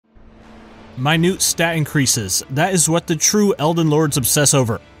Minute stat increases. That is what the true Elden Lords obsess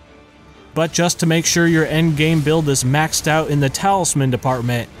over. But just to make sure your endgame build is maxed out in the talisman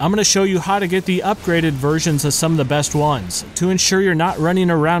department, I'm going to show you how to get the upgraded versions of some of the best ones, to ensure you're not running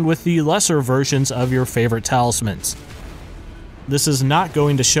around with the lesser versions of your favorite talismans. This is not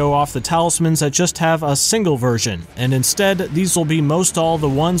going to show off the talismans that just have a single version, and instead these will be most all the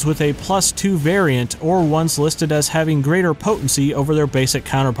ones with a +2 variant or ones listed as having greater potency over their basic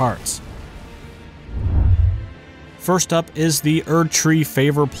counterparts. First up is the Erdtrees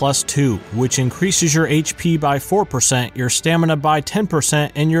Favor +2, which increases your HP by 4%, your stamina by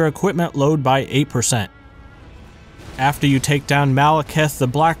 10%, and your equipment load by 8%. After you take down Marikas the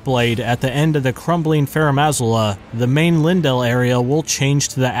Blackblade at the end of the crumbling Farum Azula, the main Lindell area will change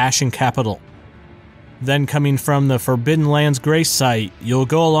to the Ashen Capital. Then coming from the Forbidden Lands Grace site, you'll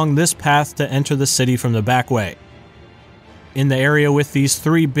go along this path to enter the city from the back way. In the area with these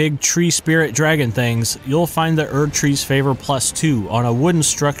 3 big tree spirit dragon things, you'll find the Erdtrees Favor +2 on a wooden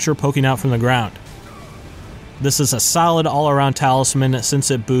structure poking out from the ground. This is a solid all-around talisman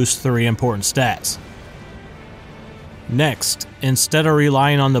since it boosts 3 important stats. Next, instead of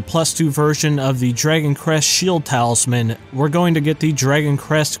relying on the +2 version of the Dragoncrest Shield Talisman, we're going to get the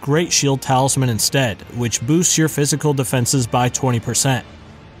Dragoncrest Greatshield Talisman instead, which boosts your physical defenses by 20%.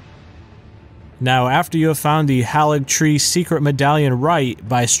 Now, after you have found the Erdtrees secret medallion right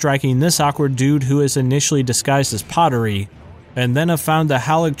by striking this awkward dude who is initially disguised as pottery, and then have found the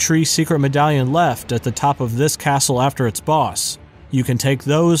Erdtrees secret medallion left at the top of this castle after its boss, you can take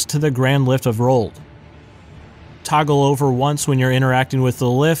those to the Grand Lift of Rold. Toggle over once when you're interacting with the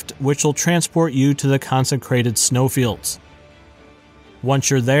lift, which will transport you to the consecrated snowfields.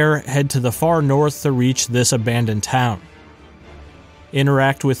 Once you're there, head to the far north to reach this abandoned town.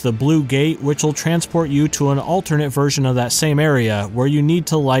 Interact with the blue gate, which will transport you to an alternate version of that same area where you need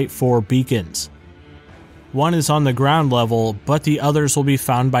to light 4 beacons. One is on the ground level, but the others will be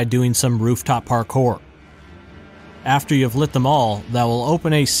found by doing some rooftop parkour. After you've lit them all, that will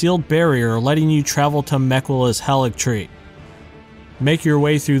open a sealed barrier letting you travel to Mequila's Haligtree. Make your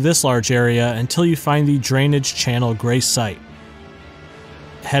way through this large area until you find the Drainage Channel Grace site.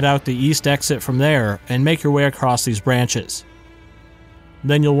 Head out the east exit from there and make your way across these branches.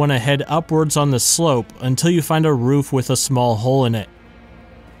 Then you'll want to head upwards on the slope until you find a roof with a small hole in it.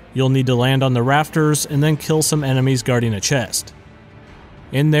 You'll need to land on the rafters and then kill some enemies guarding a chest.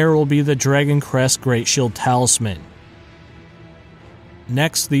 In there will be the Dragoncrest Greatshield Talisman.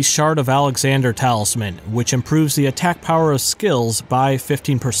 Next, the Shard of Alexander Talisman, which improves the attack power of skills by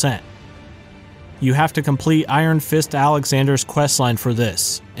 15%. You have to complete Iron Fist Alexander's questline for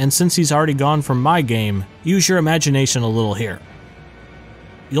this, and since he's already gone from my game, use your imagination a little here.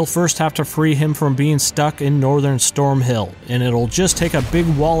 You'll first have to free him from being stuck in Northern Stormhill, and it'll just take a big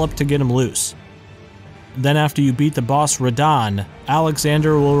wallop to get him loose. Then after you beat the boss Radagons,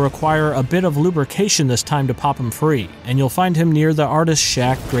 Alexander will require a bit of lubrication this time to pop him free, and you'll find him near the Artist's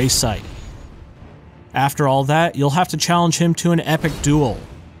Shack Grace site. After all that, you'll have to challenge him to an epic duel.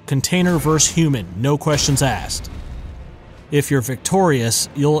 Container vs. human, no questions asked. If you're victorious,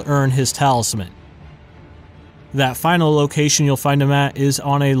 you'll earn his talisman. That final location you'll find him at is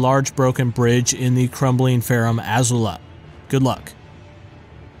on a large broken bridge in the crumbling Farum Azula. Good luck.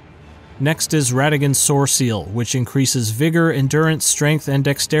 Next is Radagons Soreseal, which increases vigor, endurance, strength, and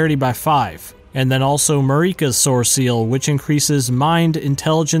dexterity by 5. And then also Marikas Soreseal, which increases mind,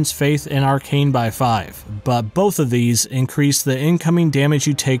 intelligence, faith, and arcane by 5. But both of these increase the incoming damage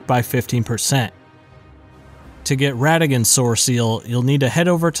you take by 15%. To get Radagons Soreseal, you'll need to head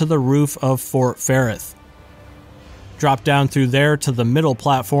over to the roof of Fort Ferrith. Drop down through there to the middle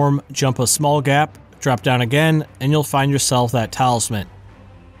platform, jump a small gap, drop down again, and you'll find yourself that talisman.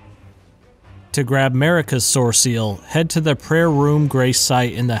 To grab Marikas Soreseal, head to the Prayer Room Grace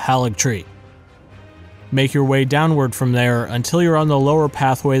site in the Haligtree. Make your way downward from there until you're on the lower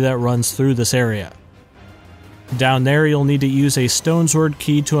pathway that runs through this area. Down there you'll need to use a Stonesword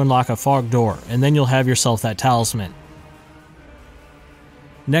key to unlock a fog door, and then you'll have yourself that talisman.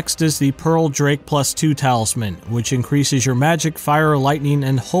 Next is the Pearldrake +2 Talisman, which increases your magic, fire, lightning,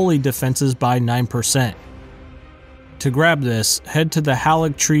 and holy defenses by 9%. To grab this, head to the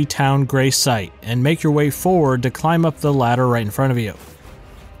Haligtree Town Grace site, and make your way forward to climb up the ladder right in front of you.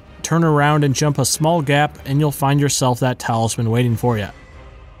 Turn around and jump a small gap, and you'll find yourself that talisman waiting for you.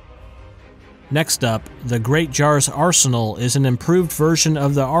 Next up, the Great Jar's Arsenal is an improved version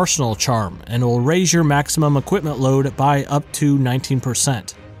of the Arsenal Charm, and will raise your maximum equipment load by up to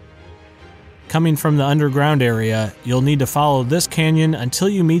 19%. Coming from the underground area, you'll need to follow this canyon until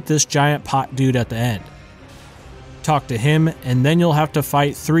you meet this giant pot dude at the end. talk to him, and then you'll have to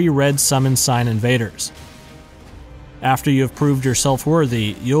fight 3 red summon sign invaders. After you have proved yourself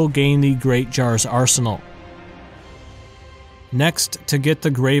worthy, you'll gain the Great Jar's Arsenal. Next, to get the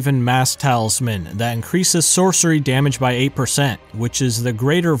Graven Mass Talisman that increases sorcery damage by 8%, which is the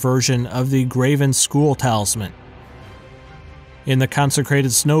greater version of the Graven School Talisman. In the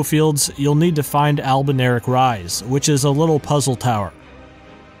Consecrated Snowfields, you'll need to find Albinauric Rise, which is a little puzzle tower.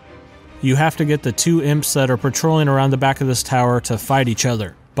 You have to get the 2 imps that are patrolling around the back of this tower to fight each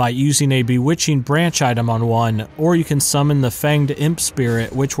other by using a Bewitching Branch item on one, or you can summon the Fanged Imp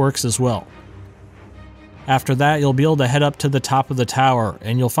Spirit, which works as well. After that, you'll be able to head up to the top of the tower,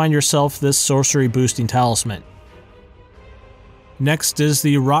 and you'll find yourself this sorcery boosting talisman. Next is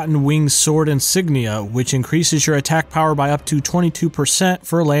the Rotten Wing Sword Insignia, which increases your attack power by up to 22%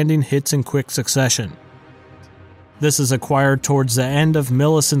 for landing hits in quick succession. This is acquired towards the end of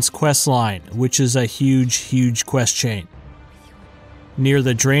Millicent's questline, which is a huge quest chain. Near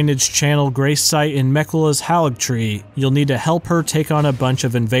the Drainage Channel Grace site in Mekula's Haligtree, you'll need to help her take on a bunch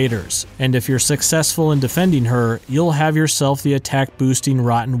of invaders, and if you're successful in defending her, you'll have yourself the attack boosting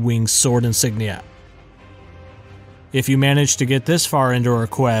Rotten Wing Sword Insignia. If you manage to get this far into her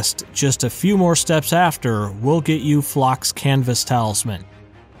quest, just a few more steps after will get you Flock's Canvas Talisman.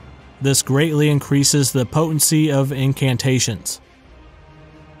 This greatly increases the potency of incantations.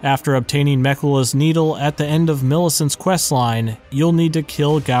 After obtaining Mekula's Needle at the end of Millicent's questline, you'll need to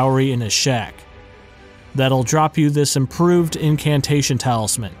kill Gowry in his shack. That'll drop you this improved incantation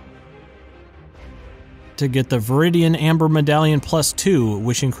talisman. To get the Viridian Amber Medallion +2,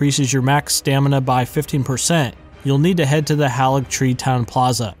 which increases your max stamina by 15%, you'll need to head to the Haligtree Town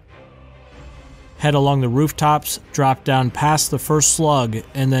Plaza. Head along the rooftops, drop down past the first slug,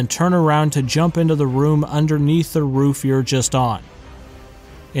 and then turn around to jump into the room underneath the roof you're just on.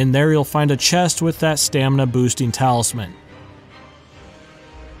 In there you'll find a chest with that stamina boosting talisman.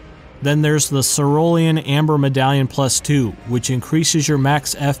 Then there's the Cerulean Amber Medallion +2, which increases your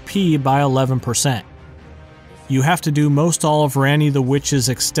max FP by 11%. You have to do most all of Ranni the Witch's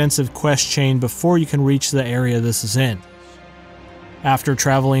extensive quest chain before you can reach the area this is in. After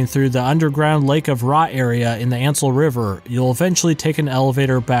traveling through the underground Lake of Rot area in the Ansel River, you'll eventually take an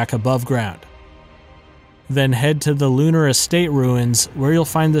elevator back above ground. Then head to the Lunar Estate ruins, where you'll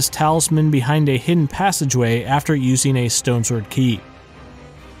find this talisman behind a hidden passageway after using a Stonesword key.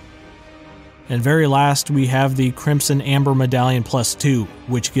 And very last, we have the Crimson Amber Medallion +2,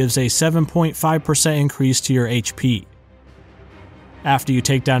 which gives a 7.5% increase to your HP. After you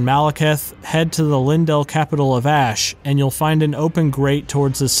take down Malekith, head to the Lindell capital of Ash, and you'll find an open grate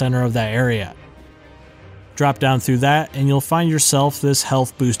towards the center of that area. Drop down through that, and you'll find yourself this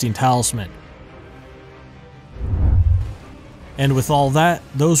health boosting talisman. And with all that,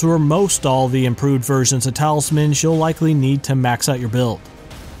 those were most all the improved versions of talismans you'll likely need to max out your build.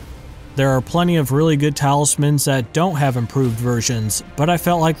 There are plenty of really good talismans that don't have improved versions, but I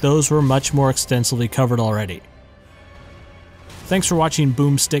felt like those were much more extensively covered already. Thanks for watching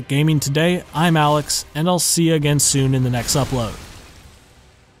Boomstick Gaming today. I'm Alex, and I'll see you again soon in the next upload.